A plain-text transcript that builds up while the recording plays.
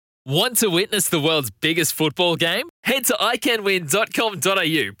Want to witness the world's biggest football game? Head to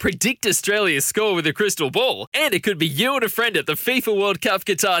iCanWin.com.au, predict Australia's score with a crystal ball, and it could be you and a friend at the FIFA World Cup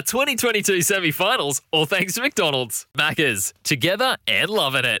Qatar 2022 semi-finals, all thanks to McDonald's. Maccas, together and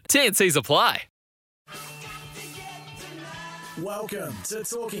loving it. TNCs apply. Welcome to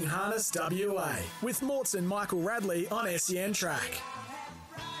Talking Harness WA with Morts and Michael Radley on SEN Track.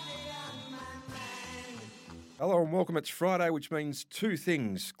 Hello and welcome. It's Friday, which means two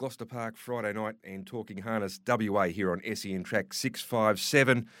things. Gloucester Park Friday night and Talking Harness WA here on SEN Track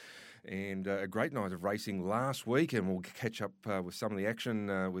 657. And a great night of racing last week, and we'll catch up with some of the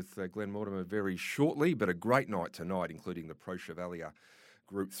action with Glen Mortimer very shortly. But a great night tonight, including the Pro Chevalier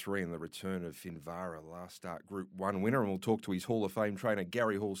Group 3 and the return of Finvara, last start Group 1 winner. And we'll talk to his Hall of Fame trainer,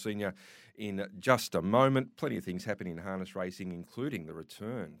 Gary Hall Snr, in just a moment. Plenty of things happening in harness racing, including the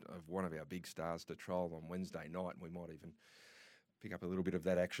return of one of our big stars to trial on Wednesday night. And we might even pick up a little bit of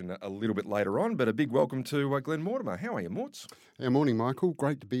that action a little bit later on. But a big welcome to Glen Mortimer. How are you, Morts? Morning, Michael.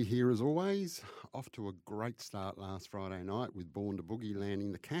 Great to be here as always. Off to a great start last Friday night with Born to Boogie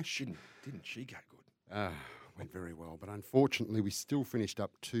landing the cash. Didn't she go good? Went very well, but unfortunately we still finished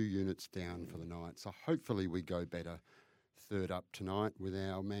up 2 units down for the night. So hopefully we go better third up tonight with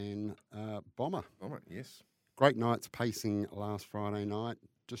our man Bomber. Bomber, yes. Great night's pacing last Friday night.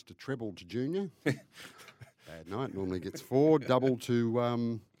 Just a treble to Junior. Bad night, normally gets 4. Double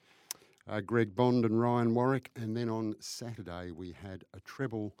to Greg Bond and Ryan Warwick. And then on Saturday we had a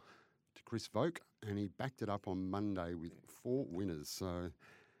treble to Chris Voke, and he backed it up on Monday with 4 winners. So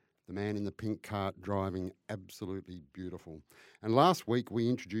the man in the pink cart driving absolutely beautiful. And last week we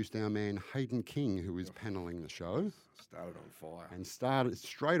introduced our man Hayden King, who is panelling the show. Started on fire. And started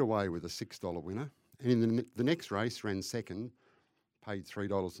straight away with a $6 winner. And in the next race ran second, paid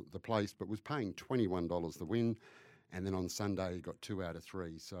 $3 the place, but was paying $21 the win. And then on Sunday he got 2 out of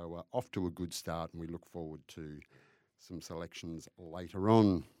 3. So off to a good start, and we look forward to some selections later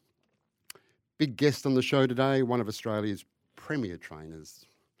on. Big guest on the show today, one of Australia's premier trainers,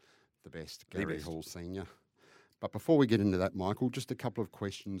 the best, Gary Hall Snr. But before we get into that, Michael, just a couple of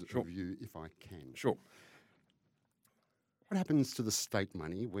questions of you, if I can. Sure. What happens to the stake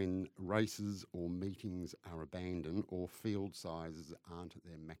money when races or meetings are abandoned or field sizes aren't at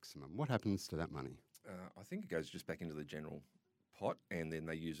their maximum? What happens to that money? I think it goes just back into the general pot, and then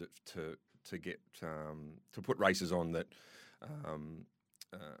they use it to get to put races on that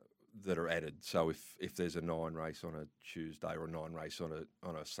that are added. So if there's a 9 race on a Tuesday or a 9 race on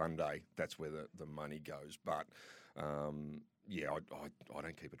a Sunday, that's where the money goes. But I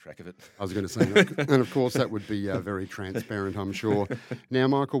don't keep a track of it. I was going to say, and of course that would be very transparent, I'm sure. Now,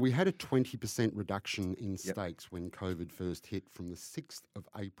 Michael, we had a 20% reduction in stakes when COVID first hit from the 6th of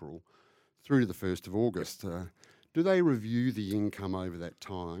April through to the 1st of August. Do they review the income over that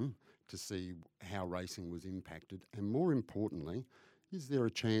time to see how racing was impacted? And more importantly, is there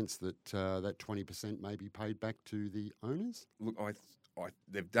a chance that that 20% may be paid back to the owners? Look,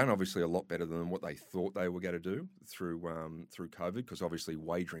 they've done obviously a lot better than what they thought they were going to do through COVID, because obviously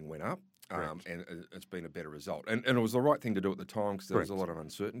wagering went up, and it's been a better result. And it was the right thing to do at the time, because there was a lot of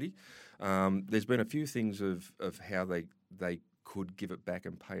uncertainty. There's been a few things of how they could give it back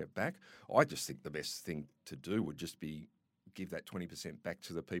and pay it back. I just think the best thing to do would just be give that 20% back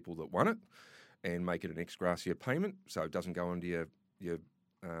to the people that won it and make it an ex gratia payment, so it doesn't go into your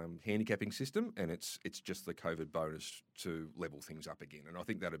handicapping system, and it's just the COVID bonus to level things up again. And I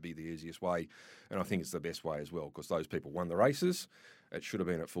think that'd be the easiest way, and I think it's the best way as well, because those people won the races. It should have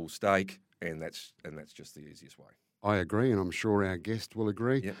been at full stake, and that's just the easiest way. I agree, and I'm sure our guest will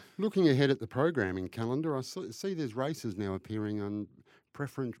agree. Yep. Looking ahead at the programming calendar, I see there's races now appearing on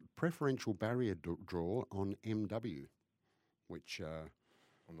preferential barrier draw on MW, which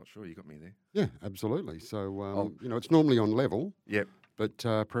I'm not sure you got me there. Yeah, absolutely. So, it's normally on level. Yep.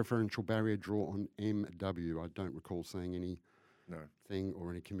 But preferential barrier draw on MW. I don't recall seeing any thing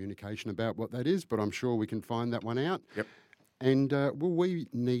or any communication about what that is, but I'm sure we can find that one out. Yep. And will we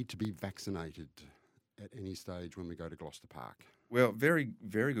need to be vaccinated at any stage when we go to Gloucester Park? Well, very,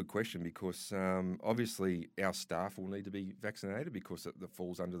 very good question, because obviously our staff will need to be vaccinated, because it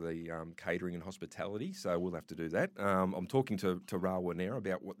falls under the catering and hospitality, so we'll have to do that. I'm talking to Radley now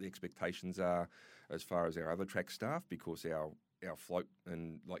about what the expectations are as far as our other track staff, because our float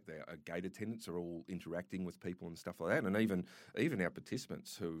and our gate attendants are all interacting with people and stuff like that, and even our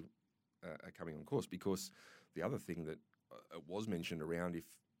participants who are coming on course, because the other thing that it was mentioned around,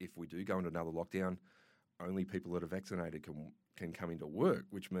 if we do go into another lockdown, only people that are vaccinated can come into work,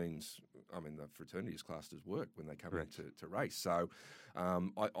 which means, I mean, the fraternity is classed as work when they come in to race. So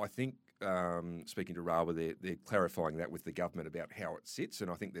I think, speaking to Rawa, they're clarifying that with the government about how it sits, and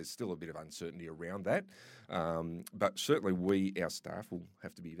I think there's still a bit of uncertainty around that. But certainly our staff will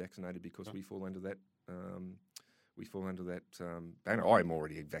have to be vaccinated because we fall under that banner. I'm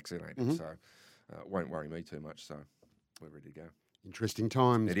already vaccinated, so it won't worry me too much, so we're ready to go. Interesting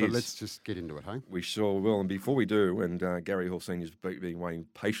times, but let's just get into it, hey? We sure will. And before we do, and Gary Hall Snr has been waiting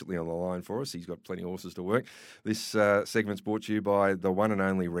patiently on the line for us. He's got plenty of horses to work. This segment's brought to you by the one and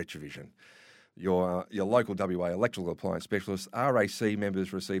only Retrovision. Your local WA electrical appliance specialist. RAC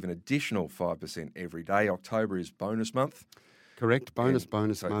members receive an additional 5% every day. October is bonus month. Correct, bonus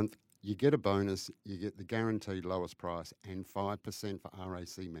month. You get a bonus, you get the guaranteed lowest price and 5% for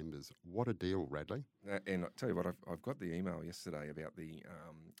RAC members. What a deal, Radley. And I'll tell you what, I've got the email yesterday about the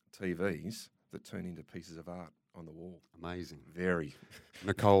TVs that turn into pieces of art on the wall. Amazing. Very.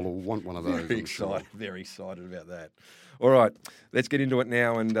 Nicole will want one of those. Very excited about that. All right, let's get into it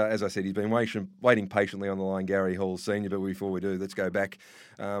now. And as I said, he's been waiting patiently on the line, Gary Hall Snr. But before we do, let's go back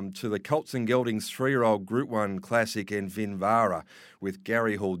to the Colts and Geldings 3-year-old Group 1 Classic and Vinvara with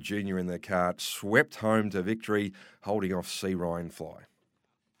Gary Hall Jr. in the cart, swept home to victory, holding off Sea Ryan Fly.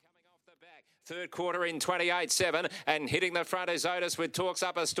 Third quarter in 28.7 and hitting the front is Otis with Talks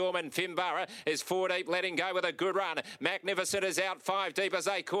Up a Storm, and Finbarra is 4 deep, letting go with a good run. Magnificent is out 5 deep as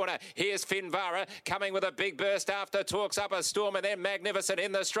a corner. Here's Finbarra coming with a big burst after Talks Up a Storm, and then Magnificent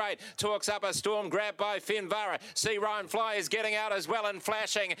in the straight. Talks Up a Storm grabbed by Finbarra. Sea Ryan Fly is getting out as well and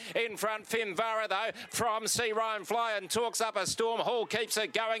flashing in front. Finbarra though from Sea Ryan Fly and Talks Up a Storm. Hall keeps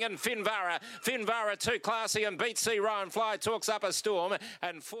it going, and Finbarra too classy and beats Sea Ryan Fly. Talks Up a Storm,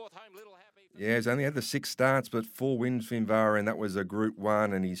 and fourth home Little Happy. Yeah, he's only had the 6 starts, but 4 wins, Finvara, and that was a Group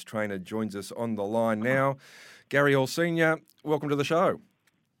 1, and his trainer joins us on the line now. Gary Hall Snr, welcome to the show.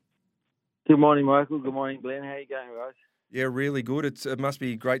 Good morning, Michael. Good morning, Glen. How are you going, guys? Yeah, really good. It must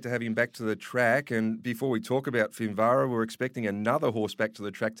be great to have him back to the track. And before we talk about Finvara, we're expecting another horse back to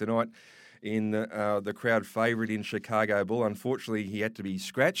the track tonight in the crowd favourite in Chicago Bull. Unfortunately, he had to be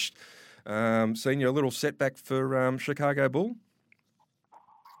scratched. Senior, a little setback for Chicago Bull?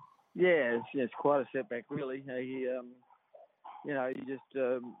 Yeah, it's quite a setback, really. He just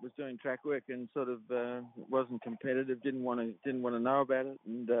was doing track work and sort of wasn't competitive. Didn't want to know about it,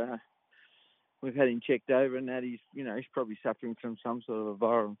 and we've had him checked over, and that he's probably suffering from some sort of a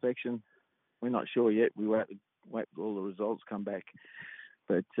viral infection. We're not sure yet. We wait for all the results come back,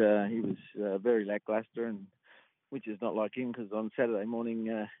 but he was very lackluster, and which is not like him, because on Saturday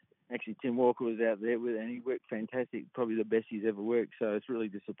morning. Actually, Tim Walker was out there with, and he worked fantastic, probably the best he's ever worked. So it's really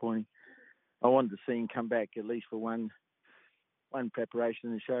disappointing. I wanted to see him come back at least for one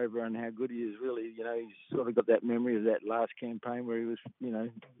preparation and show everyone how good he is. Really, he's sort of got that memory of that last campaign where he was,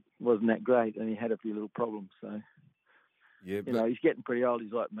 wasn't that great, and he had a few little problems. So. Yeah, he's getting pretty old.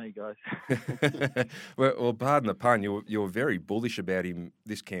 He's like me, guys. well, pardon the pun. You were very bullish about him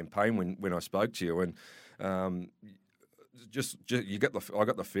this campaign when I spoke to you, and I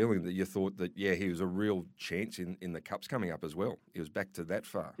got the feeling that you thought that he was a real chance in the Cups coming up as well. He was back to that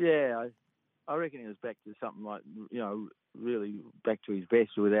far. Yeah, I reckon he was back to something like really back to his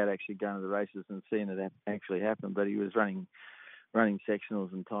best without actually going to the races and seeing it actually happen. But he was running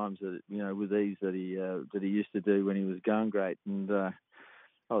sectionals and times that with ease that he used to do when he was going great, and I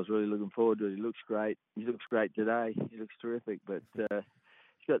was really looking forward to it. He looks great. He looks great today. He looks terrific, but.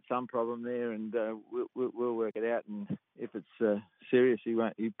 He's got some problem there, and we'll work it out. And if it's serious, he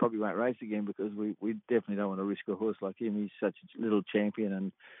probably won't race again, because we definitely don't want to risk a horse like him. He's such a little champion,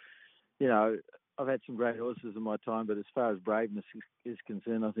 and I've had some great horses in my time, but as far as braveness is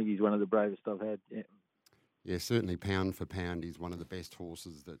concerned, I think he's one of the bravest I've had. Yeah, certainly pound for pound, he's one of the best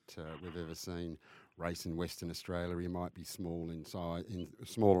horses that we've ever seen race in Western Australia. He might be smaller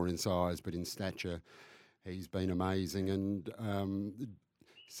in size, but in stature, he's been amazing. And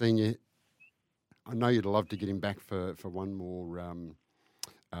Senior, I know you'd love to get him back for one more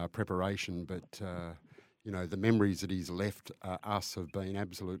preparation, but the memories that he's left us have been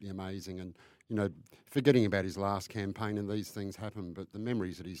absolutely amazing. And forgetting about his last campaign, and these things happen, but the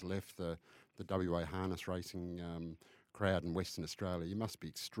memories that he's left the WA harness racing crowd in Western Australia, you must be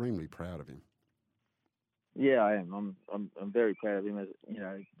extremely proud of him. Yeah, I am. I'm very proud of him,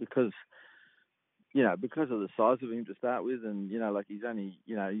 because of the size of him to start with, and like he's only,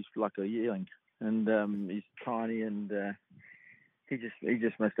 he's like a yearling, and he's tiny, and he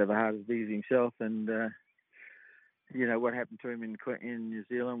just must have a heart as big as himself. And what happened to him in New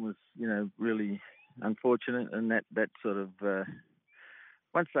Zealand was really unfortunate, and that sort of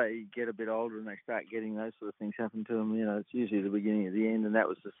once they get a bit older and they start getting those sort of things happen to them, it's usually the beginning of the end, and that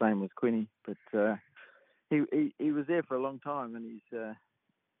was the same with Quinny. But he was there for a long time, and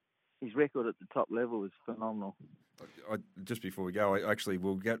his record at the top level is phenomenal. Just before we go,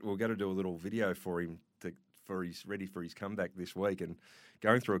 we'll go to do a little video for him for his comeback this week, and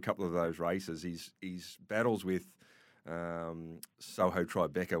going through a couple of those races, his battles with Soho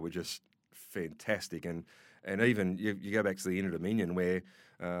Tribeca were just fantastic, and even you go back to the Inter-Dominion where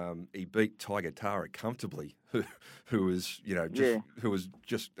he beat Tiger Tara comfortably, who was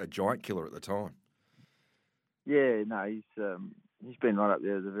just a giant killer at the time. Yeah, no, he's been right up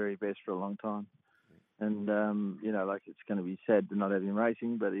there as the very best for a long time. And, it's going to be sad to not have him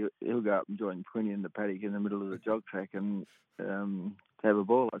racing, but he'll go up and join Quinny in the paddock in the middle of the jog track and have a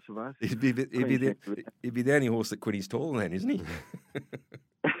ball, I suppose. He'd be the only horse that Quinny's taller than, isn't he?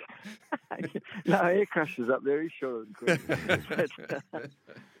 No, Air Crusher's up there. He's shorter than Quinny.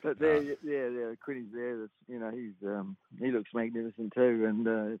 But Quinny's there. He looks magnificent too,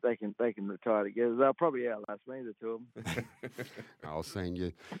 and they can retire together. They'll probably outlast me, the two of them. I was saying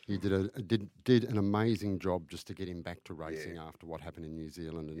you did an amazing job just to get him back to racing after what happened in New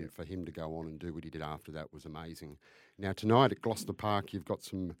Zealand, and for him to go on and do what he did after that was amazing. Now tonight at Gloucester Park, you've got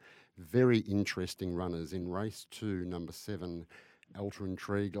some very interesting runners in race 2, number 7. Ultra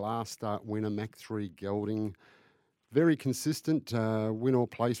Intrigue, last start winner, Mach 3 gelding. Very consistent, win or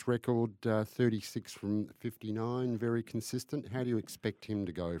place record, 36 from 59, very consistent. How do you expect him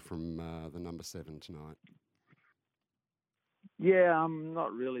to go from the number 7 tonight? Yeah, I'm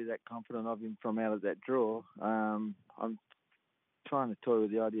not really that confident of him from out of that draw. I'm trying to toy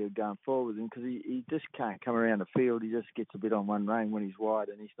with the idea of going forward with him because he just can't come around the field. He just gets a bit on one rein when he's wide,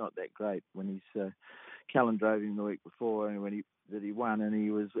 and he's not that great. When he's Callan drove him the week before, and when he won, and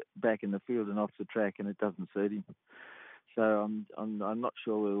he was back in the field and off the track, and it doesn't suit him. So I'm not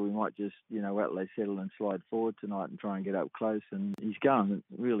sure whether we might just Radley settle and slide forward tonight and try and get up close. And he's going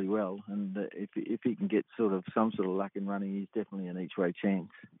really well, and if he can get some sort of luck in running, he's definitely an each way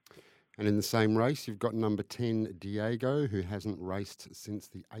chance. And in the same race, you've got number 10 Diego, who hasn't raced since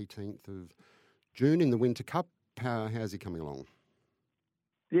the 18th of June in the Winter Cup. How's he coming along?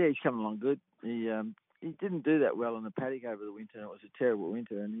 Yeah, he's coming along good. He didn't do that well in the paddock over the winter. It was a terrible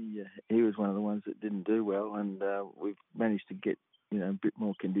winter, and he was one of the ones that didn't do well. And we've managed to get a bit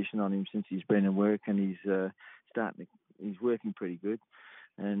more condition on him since he's been in work, and he's working pretty good.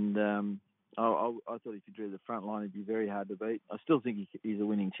 And I thought if he drew the front line, he'd be very hard to beat. I still think he's a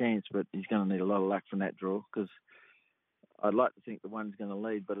winning chance, but he's going to need a lot of luck from that draw because I'd like to think the one's going to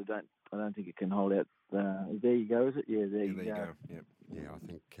lead, but I don't think it can hold out. There you go, is it? Yeah, there you go. Yep. Yeah,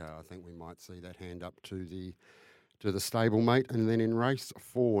 I think we might see that hand up to the stablemate. And then in race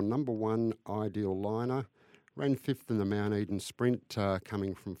 4, number 1 Ideal Liner ran 5th in the Mount Eden Sprint,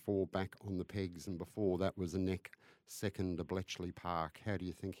 coming from 4 back on the pegs, and before that was a neck second to Bletchley Park. How do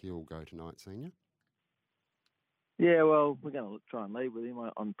you think he'll go tonight, Senior? Yeah, well, we're going to try and lead with him.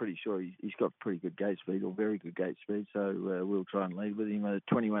 I'm pretty sure he's got pretty good gate speed, or very good gate speed, so we'll try and lead with him. The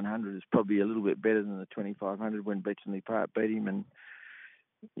 2100 is probably a little bit better than the 2500 when Bletchley Park beat him, and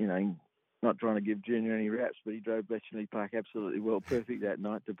not trying to give Junior any raps, but he drove Bletchley Park absolutely well, perfect that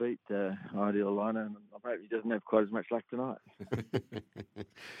night to beat Ideal Liner, and I hope he doesn't have quite as much luck tonight.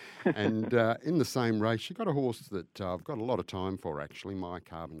 And in the same race, you got a horse that I've got a lot of time for, actually, My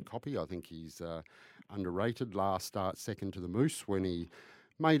Carbon Copy. I think he's underrated. Last start second to the Moose when he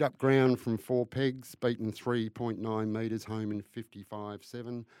made up ground from 4 pegs, beaten 3.9 metres, home in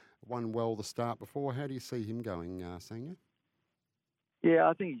 55.7. Won well the start before. How do you see him going, Senior? Yeah,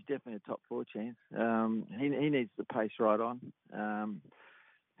 I think he's definitely a top 4 chance. He needs the pace right on.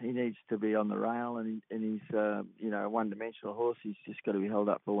 He needs to be on the rail, and he's a one-dimensional horse. He's just got to be held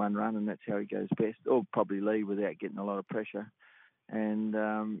up for one run, and that's how he goes best. Or probably lead without getting a lot of pressure. And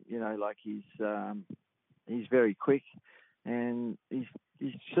he's very quick, and he's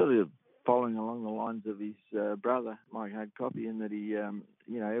sort of following along the lines of his brother, Mike Hard Copy, in that he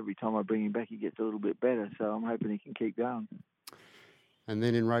every time I bring him back, he gets a little bit better. So I'm hoping he can keep going. And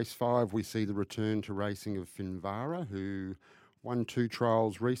then in race 5, we see the return to racing of Finvara, who won 2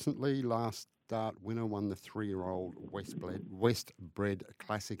 trials recently. Last start winner, won the 3-year-old Westbred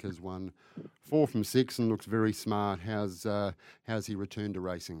Classic, has won 4 from 6 and looks very smart. How's he returned to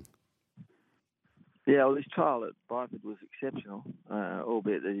racing? Yeah, well, his trial at Byford was exceptional,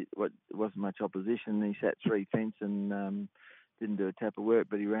 albeit that it wasn't much opposition. He sat 3 fence and didn't do a tap of work,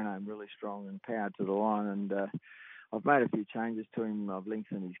 but he ran home really strong and powered to the line. And I've made a few changes to him. I've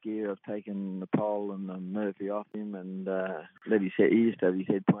lengthened his gear. I've taken the pole and the Murphy off him, and let his head. He used to have his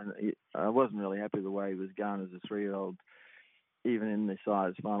head pointed. I wasn't really happy with the way he was going as a 3-year-old even in the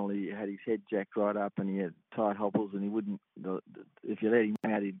size final, he had his head jacked right up and he had tight hobbles, and he wouldn't. If you let him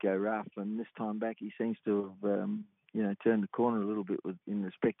out, he'd go rough. And this time back, he seems to have turned the corner a little bit in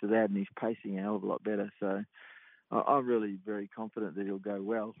respect to that, and he's pacing a hell of a lot better. So I'm really very confident that he'll go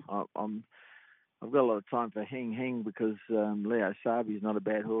well. I've got a lot of time for Heng Heng because Leo Sabi's not a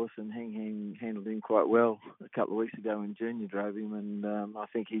bad horse, and Heng Heng handled him quite well a couple of weeks ago when Junior drove him, and I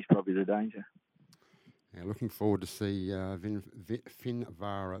think he's probably the danger. Yeah, looking forward to see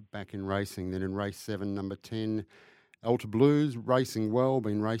Finvara back in racing. Then in race 7, number 10, Alta Blues, racing well,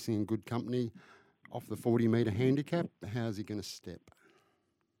 been racing in good company. Off the 40-metre handicap, how's he going to step?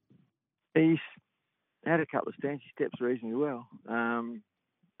 He's had a couple of stands. He steps reasonably well.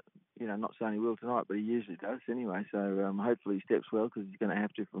 Not saying he will tonight, but he usually does anyway. So hopefully he steps well because he's going to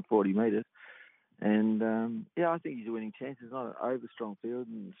have to from 40 metres. And I think he's a winning chance. It's not an over-strong field,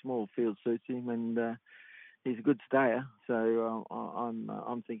 and the small field suits him, and he's a good stayer. So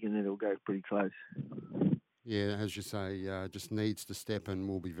I'm thinking that he'll go pretty close. Yeah, as you say, just needs to step and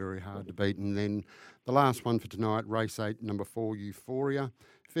will be very hard to beat. And then the last one for tonight, race 8, number 4, Euphoria.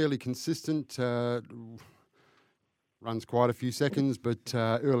 Fairly consistent. Runs quite a few seconds, but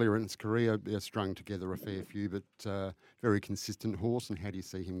earlier in its career, strung together a fair few, but very consistent horse. And how do you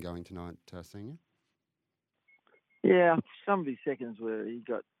see him going tonight, Senior? Yeah, some of his seconds where he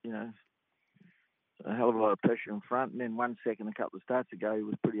got, a hell of a lot of pressure in front, and then 1 second a couple of starts ago, he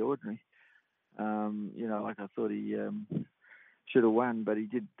was pretty ordinary. I thought he should have won, but he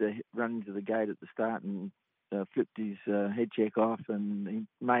did run into the gate at the start and flipped his head check off, and he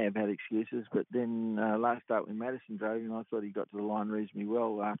may have had excuses. But then last start when Madison drove him, I thought he got to the line reasonably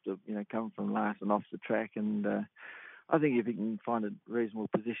well after coming from last and off the track. And I think if he can find a reasonable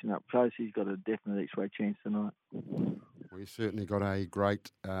position up close, he's got a definite each way chance tonight. We've certainly got a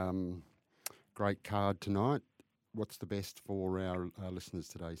great card tonight. What's the best for our listeners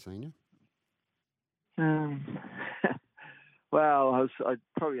today, Senior? Well, I'd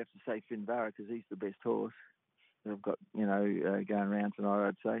probably have to say Finvara because he's the best horse that I've got, going around tonight,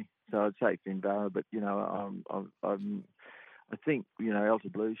 I'd say. So I'd say Finvara, but, I think, Alta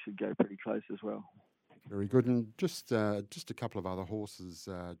Blues should go pretty close as well. Very good. And just a couple of other horses,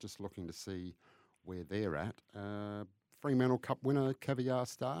 just looking to see where they're at. Fremantle Cup winner, Caviar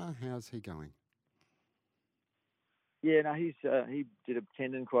Star, how's he going? Yeah, no, he did a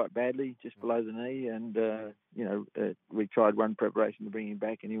tendon quite badly, just below the knee, and we tried one preparation to bring him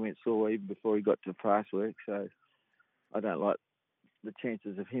back, and he went sore even before he got to fast work. So I don't like the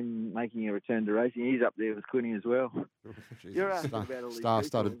chances of him making a return to racing. He's up there with Quinny as well. You're asking about all these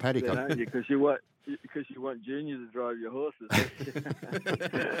star-studded paddock, aren't you? Because you want Junior to drive your horses.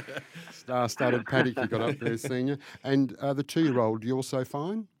 Star-studded paddock you got up there, Senior. And the 2-year-old, you also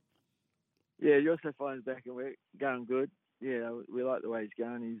fine? Yeah, Yosso Fine's back and we're going good. Yeah, we like the way he's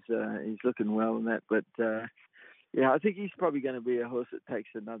going. He's looking well and that. But, I think he's probably going to be a horse that takes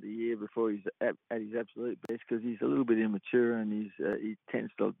another year before he's at his absolute best because he's a little bit immature and he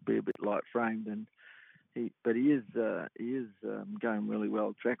tends to be a bit light-framed. But he is going really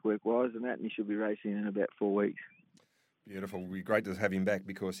well track work-wise and that, and he should be racing in about 4 weeks. Beautiful. It'll be great to have him back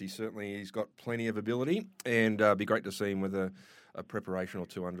because he's got plenty of ability, and be great to see him with a preparation or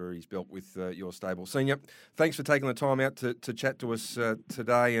two under his belt with your stable. Senior, thanks for taking the time out to chat to us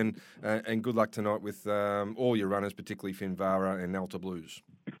today, and good luck tonight with all your runners, particularly Finvara and Alta Blues.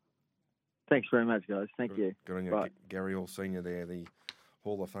 Thanks very much, guys. Thank you. Good on you. Bye. Gary Hall Snr there, the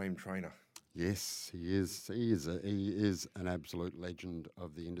Hall of Fame trainer. Yes, he is. He is an absolute legend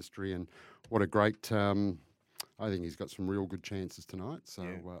of the industry, and what a great. I think he's got some real good chances tonight, so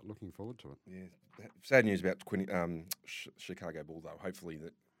looking forward to it. Yeah, sad news about Chicago Bull, though. Hopefully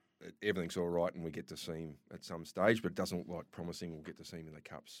that everything's all right and we get to see him at some stage, but it doesn't look like promising we'll get to see him in the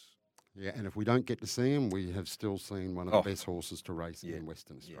Cups. Yeah, and if we don't get to see him, we have still seen one of the best horses to race in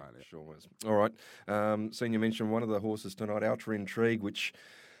Western Australia. Yeah, sure was. All right. Senior mentioned one of the horses tonight, Ultra Intrigue, which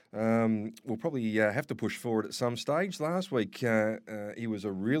we'll probably have to push forward at some stage. Last week, he was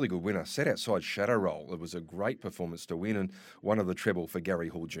a really good winner. Set outside Shadow Roll. It was a great performance to win, and one of the treble for Gary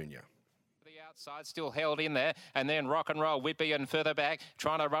Hall Jr. Outside, still held in there, and then Rock and Roll, Whippy, and further back,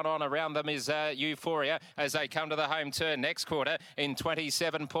 trying to run on around them is Euphoria as they come to the home turn next quarter in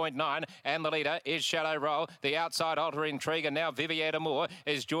 27.9, and the leader is Shadow Roll. The outside, Alter Intrigue, and now Vivier Moore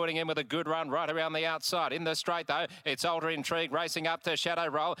is joining in with a good run right around the outside. In the straight, though, it's Alter Intrigue racing up to Shadow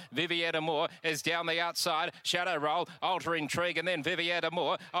Roll. Vivier Moore is down the outside. Shadow Roll, Alter Intrigue, and then Vivier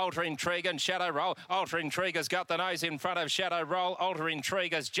Moore. Alter Intrigue and Shadow Roll. Alter Intrigue has got the nose in front of Shadow Roll. Alter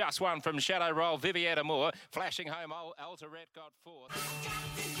Intrigue has just won from Shadow Roll. roll. Vivietta Moore flashing home. Alterette got fourth.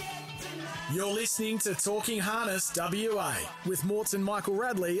 You're listening to Talking Harness WA with Morts and Michael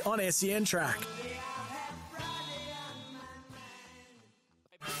Radley on SEN Track.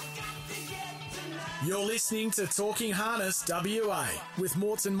 You're listening to Talking Harness WA with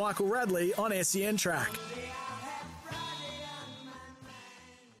Morts and Michael Radley on SEN Track.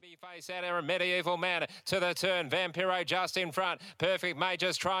 Out a Medieval Man to the turn. Vampiro just in front. Perfect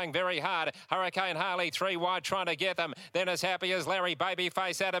Major's trying very hard. Hurricane Harley 3 wide trying to get them. Then as happy as Larry.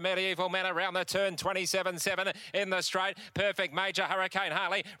 Babyface out of Medieval Man around the turn. 27-7 in the straight. Perfect Major. Hurricane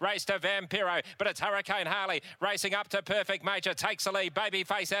Harley race to Vampiro, but it's Hurricane Harley racing up to Perfect Major. Takes the lead.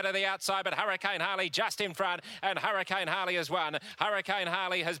 Babyface out of the outside, but Hurricane Harley just in front, and Hurricane Harley has won. Hurricane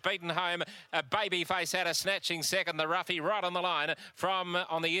Harley has beaten home Babyface out of snatching second. The roughie right on the line from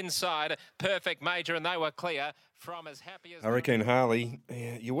on the inside. Perfect Major, and they were clear from as happy as... Hurricane Harley,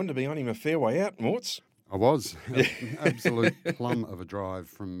 you wanted to be on him a fair way out, Morts. I was. An absolute plum of a drive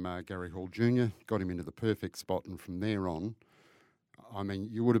from Gary Hall Jr. Got him into the perfect spot, and from there on, I mean,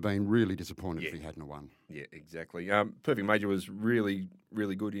 you would have been really disappointed if he hadn't won. Yeah, exactly. Perfect Major was really,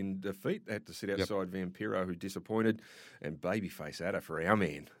 really good in defeat. They had to sit outside Vampiro, who disappointed, and Babyface Adder for our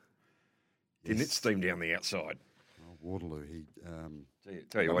man. Didn't it steam down the outside? Waterloo, he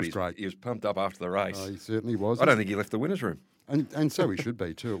tell you what, he was pumped up after the race. Oh, he certainly was. I don't think he left the winner's room. And so he should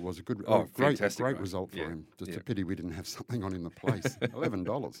be too. It was a good, great result for him. Just a pity we didn't have something on in the place.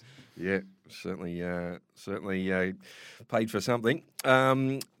 $11. Yeah, certainly paid for something.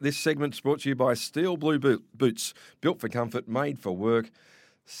 This segment's brought to you by Steel Blue Boots, built for comfort, made for work.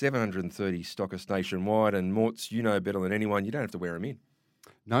 730 stockists nationwide, and Morts, you know better than anyone. You don't have to wear them in.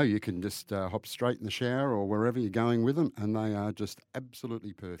 No, you can just hop straight in the shower or wherever you're going with them, and they are just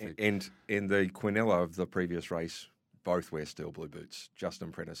absolutely perfect. And the Quinella of the previous race both wear Steel Blue boots,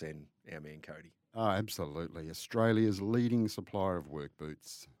 Justin Prentice and our man Cody. Oh, absolutely. Australia's leading supplier of work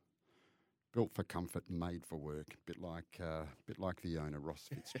boots. Built for comfort, made for work. Bit like the owner, Ross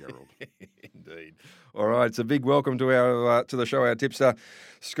Fitzgerald. Indeed. All right, it's a big welcome to our to the show, our tipster,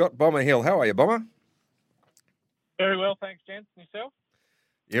 Scott Bomber Hill. How are you, Bomber? Very well, thanks, gents. And yourself?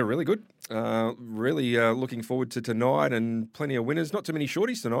 Yeah, really good. Really looking forward to tonight, and plenty of winners. Not too many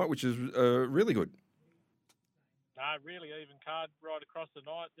shorties tonight, which is really good. No, really even card right across the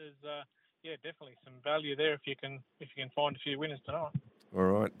night. There's definitely some value there if you can find a few winners tonight. All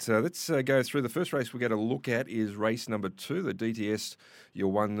right, let's go through. The first race we're going to look at is race number 2, the DTS,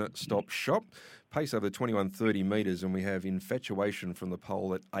 your one-stop shop. Pace over 2130 metres, and we have Infatuation from the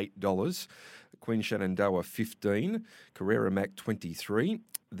pole at $8. Queen Shenandoah 15, Carrera Mac 23.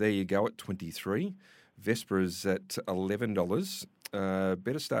 There you go at 23. Vespers at $11.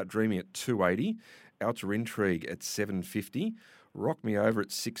 Better Start Dreaming at $2.80. Outer Intrigue at $7.50. Rock Me Over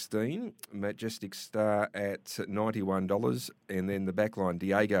at 16, Majestic Star at $91, and then the backline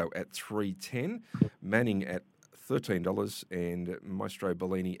Diego at $3.10, Manning at $13, and Maestro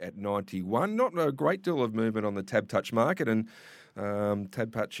Bellini at $91. Not a great deal of movement on the Tab Touch market, and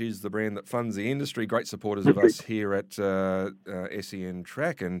Tab Touch is the brand that funds the industry. Great supporters of us here at SEN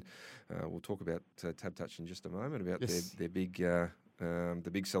Track, and we'll talk about Tab Touch in just a moment about their big the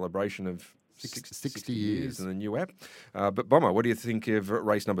big celebration of 60 years and the new app. But Bomber, what do you think of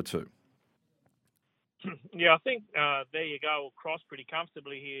race number 2? Yeah, I think there you go. We'll cross pretty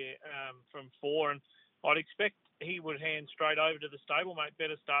comfortably here from 4, and I'd expect he would hand straight over to the stablemate.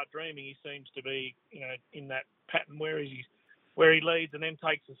 Better Start Dreaming. He seems to be, in that pattern where he leads and then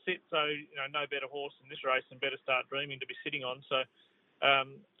takes a sit. So, no better horse in this race than Better Start Dreaming to be sitting on. So,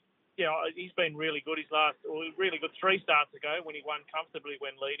 he's been really good. Really good 3 starts ago when he won comfortably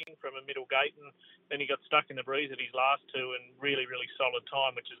when leading from a middle gate, and then he got stuck in the breeze at his last 2 and really, really solid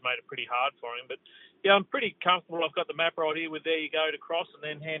time, which has made it pretty hard for him. But, I'm pretty comfortable. I've got the map right here with There You Go to cross and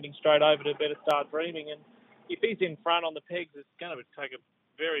then handing straight over to Better Start Dreaming. And if he's in front on the pegs, it's going to take a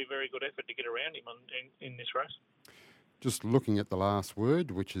very, very good effort to get around him in this race. Just looking at the last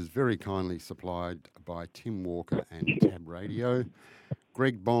word, which is very kindly supplied by Tim Walker and Tab Radio.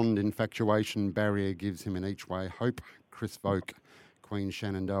 Greg Bond, Infatuation, Barrier gives him an each-way hope. Chris Voke, Queen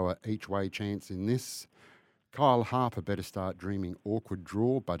Shenandoah, each-way chance in this. Kyle Harper, Better Start Dreaming, awkward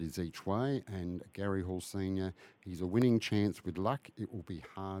draw, but is each way. And Gary Hall Snr, he's a winning chance with luck. It will be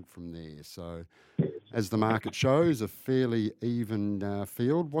hard from there. So, as the market shows, a fairly even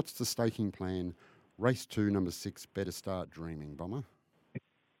field. What's the staking plan? Race 2, number 6, Better Start Dreaming, Bomber.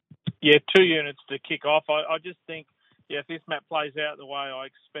 Yeah, 2 units to kick off. I just think, if this map plays out the way I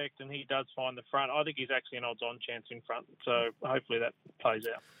expect and he does find the front, I think he's actually an odds-on chance in front. So hopefully that plays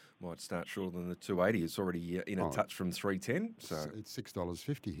out. Might start shorter than the 280. It's already in a touch from 310. So it's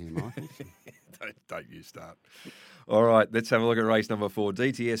 $6.50 here, Michael. don't you start. All right, let's have a look at race number 4.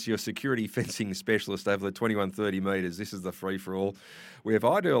 DTS, your security fencing specialist over the 2130 metres. This is the free-for-all. We have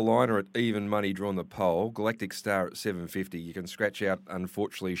Ideal Liner at even money drawn the pole. Galactic Star at $7.50. You can scratch out,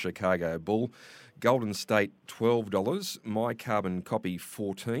 unfortunately, Chicago Bull. Golden State, $12. My Carbon Copy,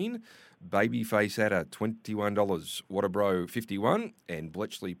 $14. Babyface Adder, $21. Waterbro, $51. And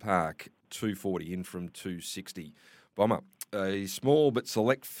Bletchley Park, $2.40 in from $2.60. Bomber. A small but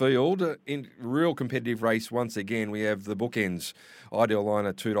select field in real competitive race. Once again, we have the bookends. Ideal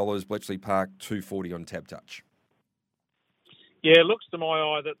Liner, $2. Bletchley Park, $2.40 on Tab Touch. Yeah, it looks to my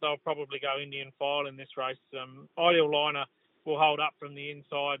eye that they'll probably go Indian file in this race. Ideal Liner will hold up from the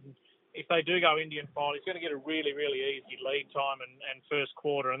inside. And if they do go Indian file, he's going to get a really, really easy lead time and first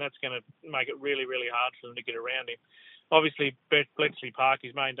quarter, and that's going to make it really, really hard for them to get around him. Obviously, Bletchley Park,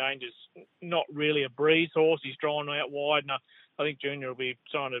 his main danger is not really a breeze horse. He's drawn out wide, and I think Junior will be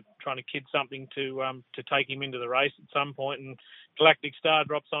trying to kid something to take him into the race at some point. And Galactic Star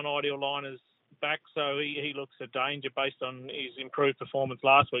drops on Ideal Liner's back, so he looks a danger based on his improved performance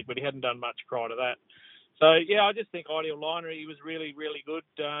last week, but he hadn't done much prior to that. So, yeah, I just think Ideal Liner, he was really, really good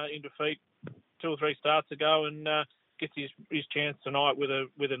in defeat 2 or 3 starts ago, and gets his chance tonight with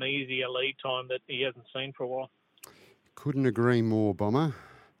an easier lead time that he hasn't seen for a while. Couldn't agree more, Bomber.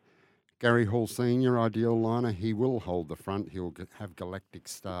 Gary Hall Snr, Ideal Liner, he will hold the front. He'll have Galactic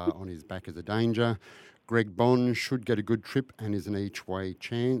Star on his back as a danger. Greg Bond should get a good trip and is an each-way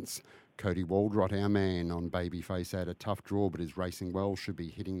chance. Cody Waldrot, our man, on Babyface, had a tough draw but is racing well, should be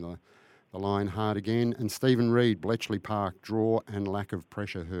hitting the line hard again. And Stephen Reid, Bletchley Park, draw and lack of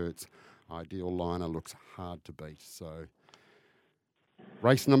pressure hurts. Ideal Liner looks hard to beat. So,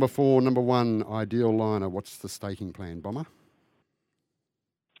 race number 4, number 1, Ideal Liner. What's the staking plan, Bomber?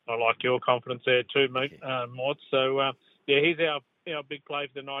 I like your confidence there too, mate, Mort. So, he's our big play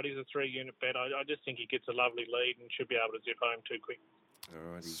for the night. He's a 3-unit bet. I just think he gets a lovely lead and should be able to zip home too quick.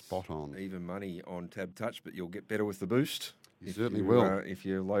 All right, spot on. Even money on Tab Touch, but you'll get better with the boost. You certainly will. If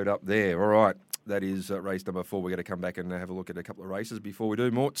you load up there. All right, that is race number 4. We're going to come back and have a look at a couple of races. Before we do,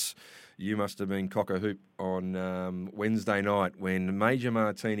 Morts, you must have been cock-a-hoop on Wednesday night when Major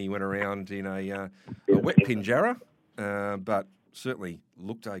Martini went around in a wet Pinjarra, but certainly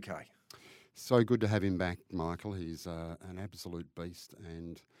looked okay. So good to have him back, Michael. He's an absolute beast,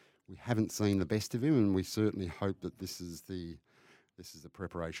 and we haven't seen the best of him, and we certainly hope that this is the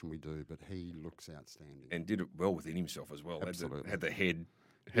preparation we do, but he looks outstanding. And did it well within himself as well. Absolutely. Had the head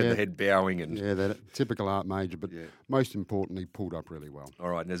bowing. And that typical Art Major, but most importantly, pulled up really well. All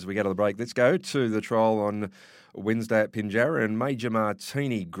right, and as we go to the break, let's go to the trial on Wednesday at Pinjarra, and Major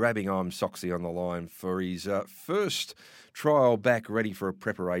Martini grabbing I'm Soxy on the line for his first trial back, ready for a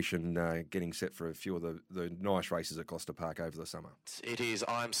preparation, getting set for a few of the nice races at Gloucester Park over the summer. It is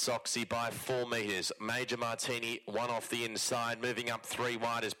I'm Soxy by 4 metres. Major Martini, 1 off the inside, moving up 3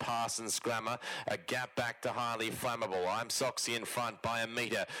 wide is Parsons Glamour. A gap back to Highly Flammable. I'm Soxy in front by 1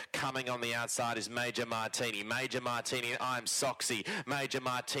 metre. Coming on the outside is Major Martini. Major Martini and I'm Soxy. Major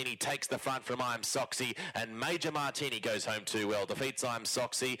Martini takes the front from I'm Soxy, and Major Martini goes home too well. Defeats I'm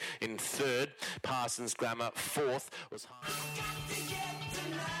Soxy in 3rd. Parsons Glamour 4th was.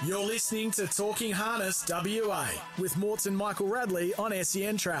 You're listening to Talking Harness WA with Morton Michael Radley on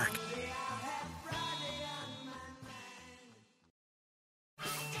SEN Track.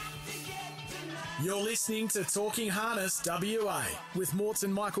 You're listening to Talking Harness WA with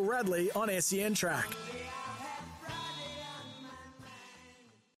Morton Michael Radley on SEN Track.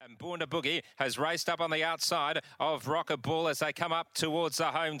 Bourne Boogie has raced up on the outside of Rocker Bull as they come up towards the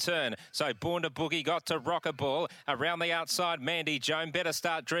home turn. So Bourne Boogie got to Rocker Bull. Around the outside, Mandy Joan. Better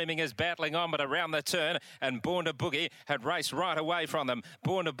Start Dreaming is battling on, but around the turn, and Bourne Boogie had raced right away from them.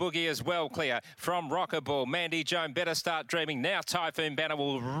 Bourne Boogie is well clear from Rocker Bull. Mandy Joan, Better Start Dreaming. Now Typhoon Banner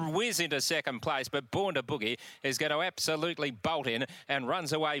will whiz into second place, but Bourne Boogie is going to absolutely bolt in and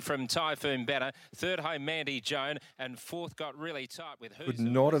runs away from Typhoon Banner. 3rd home, Mandy Joan, and 4th got really tight with Could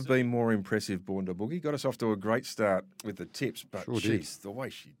not have been more impressive, Bourne Boogie. Got us off to a great start with the tips, but the way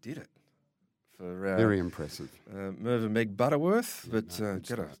she did it. Very impressive. Mervyn Meg Butterworth, but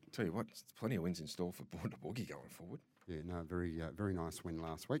gotta tell you what, plenty of wins in store for Bourne Boogie going forward. Yeah, no, very nice win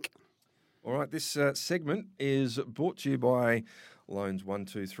last week. All right, this segment is brought to you by Loans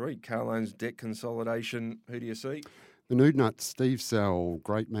 123, Car Loans Debt Consolidation. Who do you see? The Nude Nut, Steve Sell,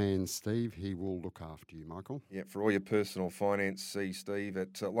 great man Steve. He will look after you, Michael. Yeah, for all your personal finance, see Steve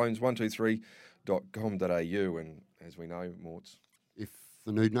at loans123.com.au. And as we know, Morts, if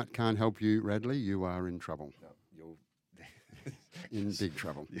the Nude Nut can't help you, Radley, you are in trouble. No, in big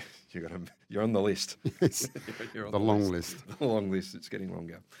trouble. You're on the list. Yes, You're on the long list. The long list. It's getting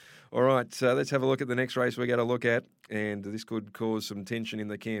longer. All right, let's have a look at the next race we're going to look at. And this could cause some tension in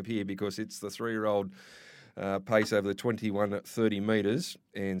the camp here because it's the 3-year-old pace over the 21.30 metres.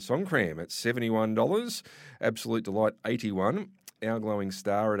 And Songkram at $71. Absolute Delight, 81. Our Glowing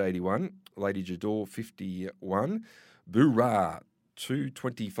Star at 81. Lady Jador, 51. Boorah,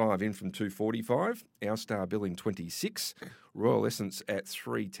 225 in from 245. Our Star Billing, 26. Royal Essence at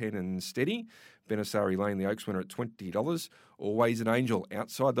 310 and steady. Benassari Lane, the Oaks winner at $20. Always an Angel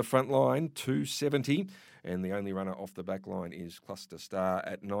outside the front line, $270. And the only runner off the back line is Gloucester Star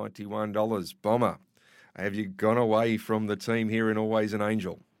at $91. Bomber, have you gone away from the team here in Always an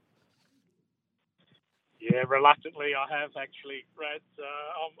Angel? Yeah, reluctantly I have actually, Rads.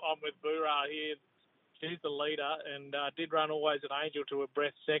 I'm with Boorah here. She's the leader and did run Always an Angel to a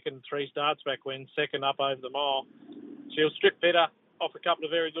breath second 3 starts back when, second up over the mile. She was stripped better off a couple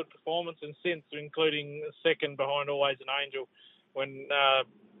of very good performances since, including second behind Always an Angel when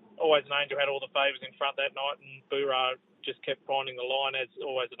Always an Angel had all the favours in front that night and Boorah just kept finding the line as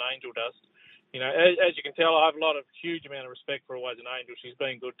Always an Angel does. You know, as you can tell, I have a huge amount of respect for Always an Angel. She's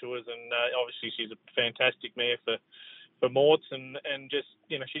been good to us and obviously she's a fantastic mare for Morts and just,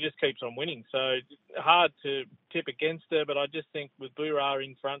 you know, she just keeps on winning. So hard to tip against her, but I just think with Boorah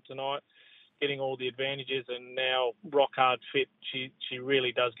in front tonight, getting all the advantages and now rock hard fit, she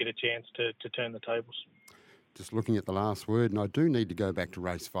really does get a chance to turn the tables. Just looking at the last word, and I do need to go back to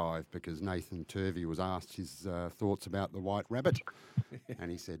race 5 because Nathan Turvey was asked his thoughts about the White Rabbit, and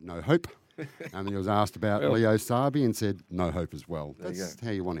he said no hope. And then he was asked about Leo Sabi and said no hope as well. That's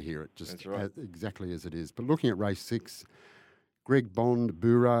how you want to hear it, just exactly as it is. But looking at race 6, Greg Bond,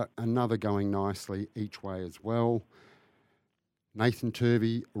 Boorah, another going nicely each way as well. Nathan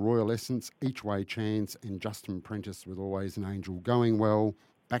Turvey, Royal Essence, each way chance, and Justin Prentice with Always an Angel going well.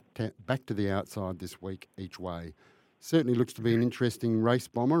 Back to the outside this week each way. Certainly looks to be an interesting race,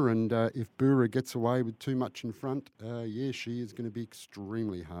 Bomber, and if Boorah gets away with too much in front, she is going to be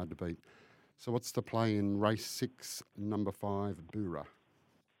extremely hard to beat. So what's the play in race 6, number 5, Boorah?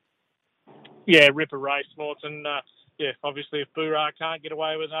 Yeah, ripper race, Morton. Obviously if Boorah can't get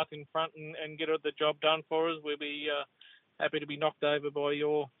away with nothing in front and get the job done for us, we'll be happy to be knocked over by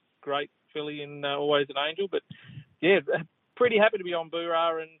your great filly in Always an Angel. But, pretty happy to be on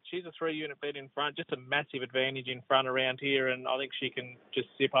Boorah, and she's a 3-unit bet in front, just a massive advantage in front around here, and I think she can just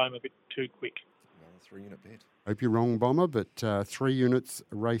zip home a bit too quick. 3-unit bet. Hope you're wrong, Bomber, but 3 units,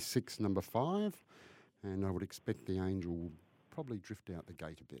 race 6, number 5, and I would expect the Angel will probably drift out the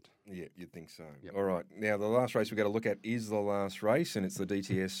gate a bit. Yeah, you'd think so. Yep. All right. Now, the last race we've got to look at is the last race, and it's the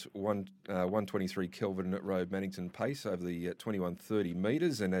DTS 123 Kelvin Road Mannington Pace over the 21.30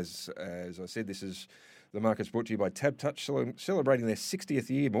 metres. And as I said, this is the market's brought to you by Tab Touch, celebrating their 60th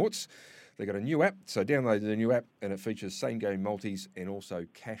year, Morts. They've got a new app, so download the new app, and it features same-game multis and also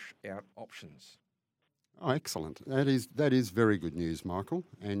cash-out options. Oh, excellent. That is very good news, Michael.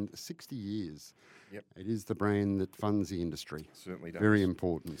 And 60 years. Yep. It is the brand that funds the industry. Certainly does. Very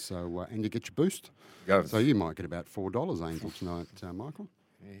important. So, and you get your boost. Go. So you might get about $4, Angel, tonight, Michael.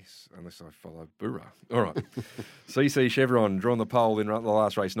 Yes, unless I follow Boorah. All right. CC Chevron drawn the pole in the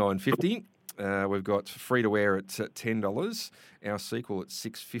last race, $9.50. We've got Free to Wear at $10. Our sequel at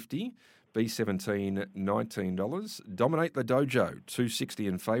 $6.50. B17, $19. Dominate the Dojo, $2.60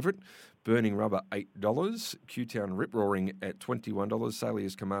 in favourite. Burning Rubber, $8. Q-Town Rip Roaring at $21.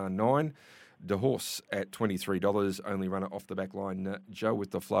 Salia's Command, $9. De Horse at $23. Only runner off the back line, Joe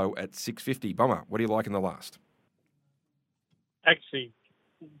with the Flow at $6.50. Bomber, what do you like in the last? Actually,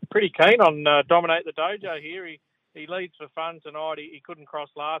 pretty keen on Dominate the Dojo here. He leads for fun tonight. He couldn't cross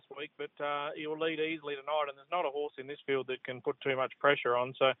last week, but he'll lead easily tonight. And there's not a horse in this field that can put too much pressure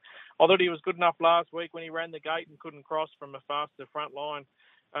on. So I thought he was good enough last week when he ran the gate and couldn't cross from a faster front line.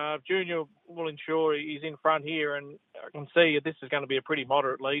 Junior will ensure he's in front here, and I can see this is going to be a pretty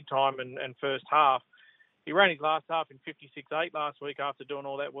moderate lead time and first half. He ran his last half in 56.8 last week after doing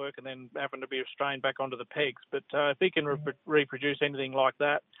all that work and then happened to be restrained back onto the pegs. But if he can reproduce anything like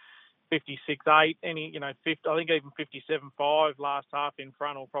that, 56.8, I think even 57.5 last half in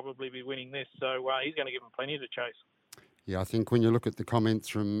front will probably be winning this. So he's going to give him plenty to chase. Yeah, I think when you look at the comments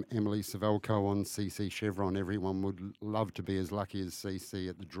from Emily Savelko on CC Chevron, everyone would love to be as lucky as CC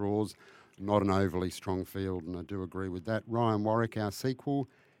at the draws. Not an overly strong field, and I do agree with that. Ryan Warwick, our sequel,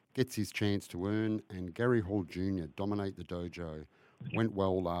 gets his chance to earn, and Gary Hall Jr., Dominate the Dojo. Went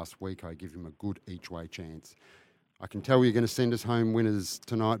well last week. I give him a good each-way chance. I can tell you're going to send us home winners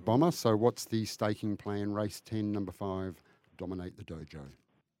tonight, Bomber. So what's the staking plan? Race 10, number 5, Dominate the Dojo.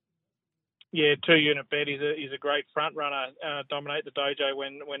 Yeah, 2-unit bet. He's a great front runner. Dominate the dojo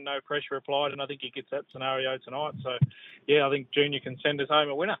when no pressure applied, and I think he gets that scenario tonight. So, yeah, I think Junior can send us home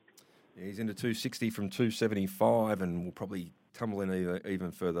a winner. Yeah, he's into 260 from 275, and will probably tumble in even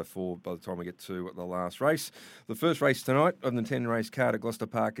further forward by the time we get to the last race. The first race tonight of the 10-race card at Gloucester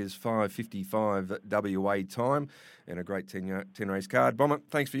Park is 5:55 WA time, and a great 10-race card. Bomber,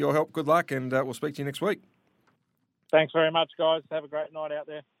 thanks for your help. Good luck, and we'll speak to you next week. Thanks very much, guys. Have a great night out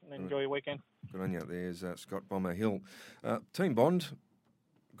there and enjoy your weekend. Good on you out there. There's Scott Bomber Hill. Team Bond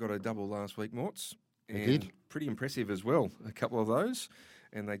got a double last week, Morts. They did. Pretty impressive as well, a couple of those.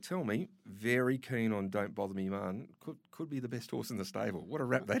 And they tell me, very keen on Don't Bother Me Man, could be the best horse in the stable. What a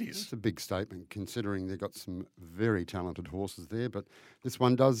rap that is. It's a big statement considering they've got some very talented horses there. But this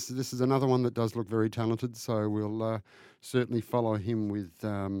is another one that does look very talented. So we'll certainly follow him with...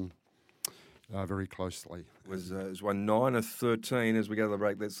 very closely. Was won 9 of 13 as we go to the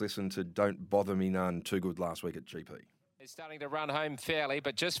break. Let's listen to Don't Bother Me None. Too good last week at GP. Is starting to run home fairly,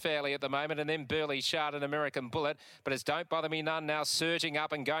 but just fairly at the moment, and then Burley Shard and American Bullet. But it's Don't Bother Me None now surging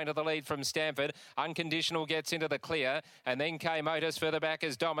up and going to the lead from Stamford. Unconditional gets into the clear, and then came Otis further back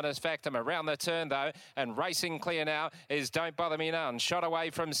as Dominus Factum. Around the turn, though, and racing clear now is Don't Bother Me None. Shot away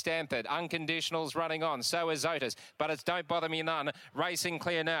from Stamford. Unconditional's running on, so is Otis. But it's Don't Bother Me None. Racing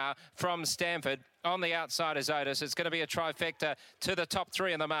clear now from Stamford. On the outside is Otis. It's going to be a trifecta to the top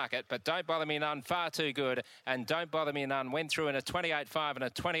 3 in the market. But Don't Bother Me None, far too good. And Don't Bother Me None went through in a 28.5 and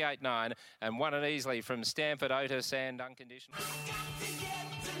a 28.9 and won it easily from Stamford, Otis and Unconditional.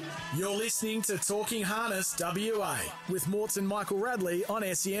 You're listening to Talking Harness WA with Mortimer Michael Radley on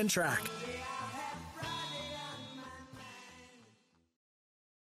SEN Track.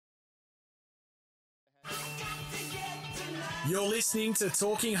 You're listening to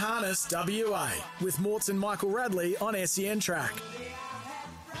Talking Harness WA with Mortimer Michael Radley on SEN Track.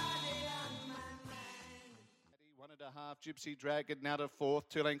 1.5 Gypsy Dragon now to 4th,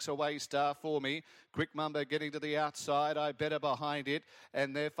 2 lengths away, Star For Me. Quick Mumba getting to the outside, I Better behind it,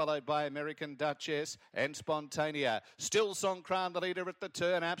 and they're followed by American Duchess and Spontanea. Still Songkran, the leader at the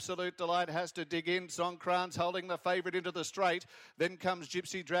turn. Absolute Delight has to dig in. Songkran's holding the favourite into the straight. Then comes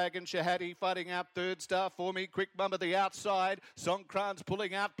Gypsy Dragon, Shahadi fighting out third, Star For Me. Quick Mumba the outside. Songkran's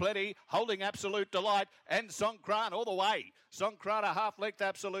pulling out plenty, holding Absolute Delight, and Songkran all the way. Songkran a half length,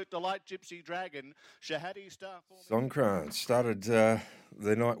 Absolute Delight, Gypsy Dragon, Shahadi, Star For Me. Songkran started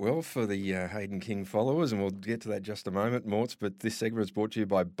the night well for the Hayden King followers, and we'll get to that in just a moment, Morts. But this segment is brought to you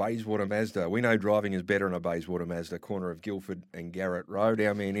by Bayswater Mazda. We know driving is better in a Bayswater Mazda, corner of Guildford and Garrett Road.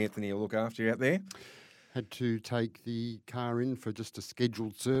 Our man Anthony will look after you out there. Had to take the car in for just a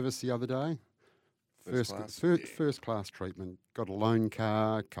scheduled service the other day. First class treatment. Got a loan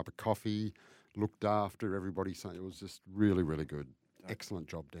car, cup of coffee, looked after everybody. So it was just really, really good. Excellent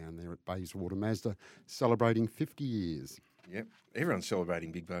job down there at Bayswater Mazda, celebrating 50 years. Yep, everyone's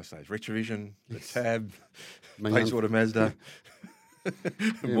celebrating big birthdays. Retrovision, the Tab, Me Bayswater Mazda, Yeah,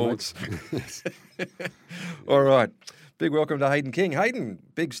 Morts. All right, big welcome to Hayden King. Hayden,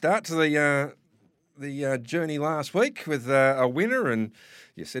 big start to the journey last week with a winner, and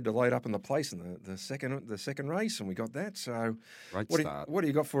you said to load up in the place in the second race, and we got that. So, Great what start. Do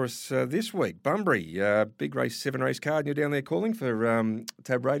you got for us this week? Bunbury, big race, 7-race card, and you're down there calling for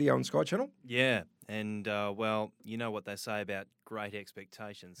Tab Radio on Sky Channel? Yeah, and well, you know what they say about great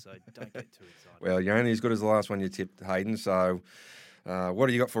expectations, so don't get too excited. Well, you're only as good as the last one you tipped, Hayden. So, what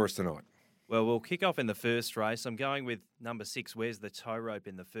do you got for us tonight? Well, we'll kick off in the first race. I'm going with number 6, Where's the Tow Rope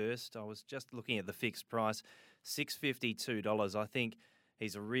in the first. I was just looking at the fixed price, $6.52. I think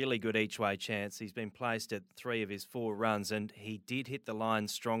he's a really good each-way chance. He's been placed at 3 of his 4 runs, and he did hit the line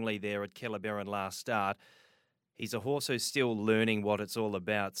strongly there at Kellerberrin last start. He's a horse who's still learning what it's all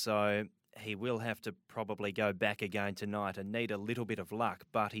about, so he will have to probably go back again tonight and need a little bit of luck,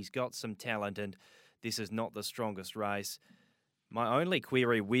 but he's got some talent, and this is not the strongest race. My only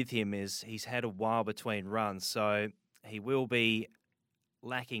query with him is he's had a while between runs, so he will be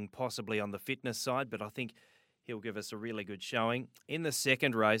lacking possibly on the fitness side, but I think he'll give us a really good showing. In the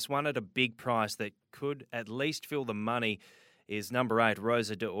second race, one at a big price that could at least fill the money is number 8,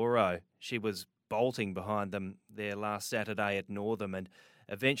 Rosa de Oro. She was bolting behind them there last Saturday at Northam, and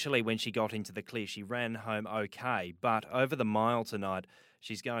eventually when she got into the clear, she ran home okay, but over the mile tonight,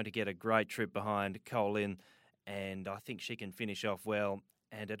 she's going to get a great trip behind Colin, and I think she can finish off well.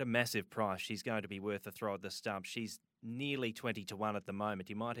 And at a massive price, she's going to be worth a throw at the stump. She's nearly 20-1 at the moment.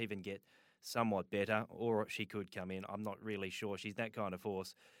 You might even get somewhat better, or she could come in. I'm not really sure. She's that kind of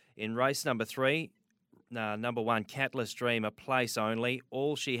horse. In race number 3, number 1, Catless Dream, a place only.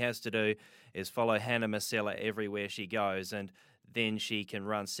 All she has to do is follow Hannah Marcella everywhere she goes, and then she can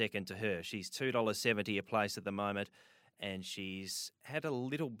run second to her. She's $2.70 a place at the moment, and she's had a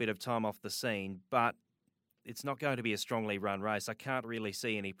little bit of time off the scene, but it's not going to be a strongly run race. I can't really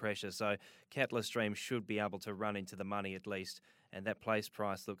see any pressure, so Catalyst Dream should be able to run into the money at least, and that place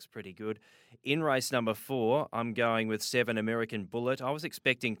price looks pretty good. In race number 4, I'm going with 7 American Bullet. I was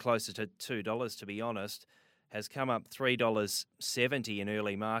expecting closer to $2, to be honest. Has come up $3.70 in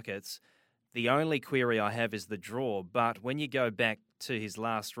early markets. The only query I have is the draw, but when you go back to his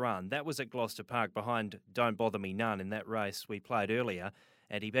last run, that was at Gloucester Park behind Don't Bother Me None in that race we played earlier,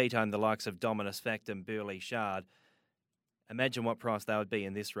 and he beat home the likes of Dominus Factum, Burley Shard. Imagine what price they would be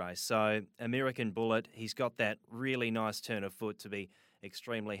in this race. So American Bullet, he's got that really nice turn of foot to be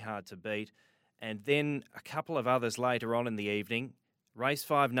extremely hard to beat. And then a couple of others later on in the evening. Race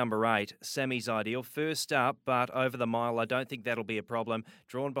 5, number 8, Sammy's Ideal. First up, but over the mile, I don't think that'll be a problem.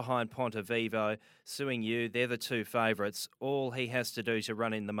 Drawn behind Ponte Vivo, Suing You, they're the 2 favourites. All he has to do to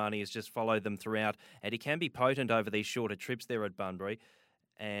run in the money is just follow them throughout. And he can be potent over these shorter trips there at Bunbury.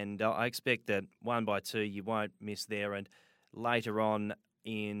 And I expect that 1 by 2 you won't miss there. And later on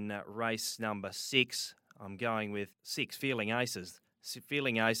in race number 6, I'm going with 6, Feeling Aces.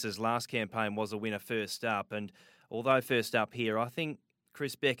 Feeling Aces last campaign was a winner first up. And although first up here, I think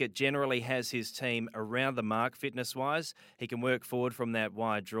Chris Beckett generally has his team around the mark fitness-wise. He can work forward from that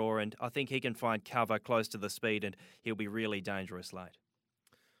wide draw, and I think he can find cover close to the speed, and he'll be really dangerous late.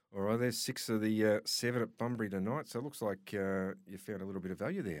 All right, there's 6 of the 7 at Bunbury tonight, so it looks like you found a little bit of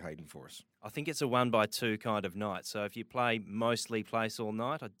value there, Hayden, for us. I think it's a 1 by 2 kind of night, so if you play mostly place all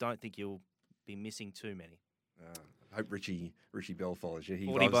night, I don't think you'll be missing too many. I hope Richie Bell follows you.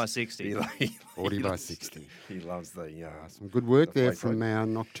 40 by 60. 40 by 60. He loves the... some good work there from our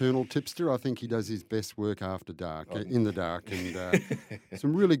nocturnal tipster. I think he does his best work after dark, in the dark, and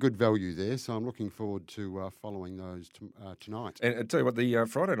some really good value there. So I'm looking forward to following those tonight. And I tell you what, the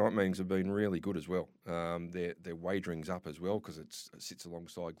Friday night meetings have been really good as well. Their wagering's up as well because it sits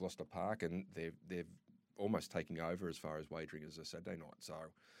alongside Gloucester Park, and they're almost taking over as far as wagering as a Saturday night. So...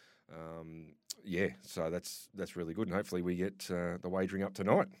 so that's really good, and hopefully we get the wagering up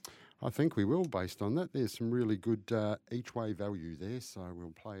tonight. I think we will, based on that. There's some really good each-way value there, so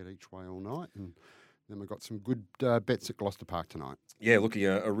we'll play it each way all night, and then we've got some good bets at Gloucester Park tonight. Yeah, looking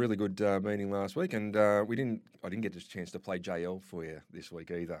a really good meeting last week, and I didn't get a chance to play JL for you this week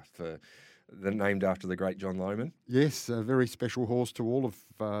either, named after the great John Lohman. Yes, a very special horse to all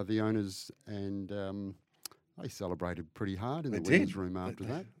of the owners, and they celebrated pretty hard in the winners' room after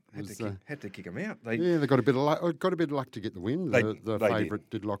that. Had to kick him out. They got a bit of luck. Got a bit of luck to get the win. The favourite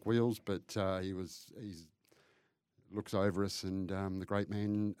did lock wheels, but he looks over us, and the great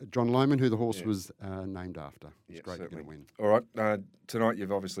man John Lohman, who the horse was named after. It's great to get a win. All right, tonight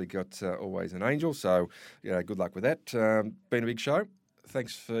you've obviously got Always an Angel, so good luck with that. Been a big show.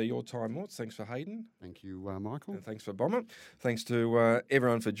 Thanks for your time, Mort. Thanks for Hayden. Thank you, Michael. And thanks for Bomber. Thanks to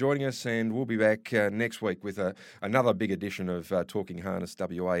everyone for joining us, and we'll be back next week with another big edition of Talking Harness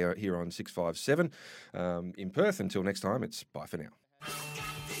WA here on 657 in Perth. Until next time, it's bye for now.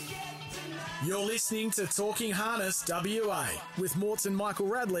 You're listening to Talking Harness WA with Mort and Michael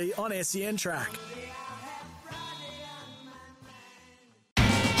Radley on SEN Track.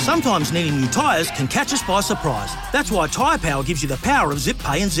 Sometimes needing new tyres can catch us by surprise. That's why Tyre Power gives you the power of zip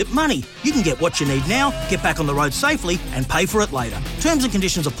pay and zip money. You can get what you need now, get back on the road safely and pay for it later. Terms and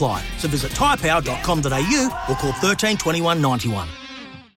conditions apply. So visit tyrepower.com.au or call 13 21 91.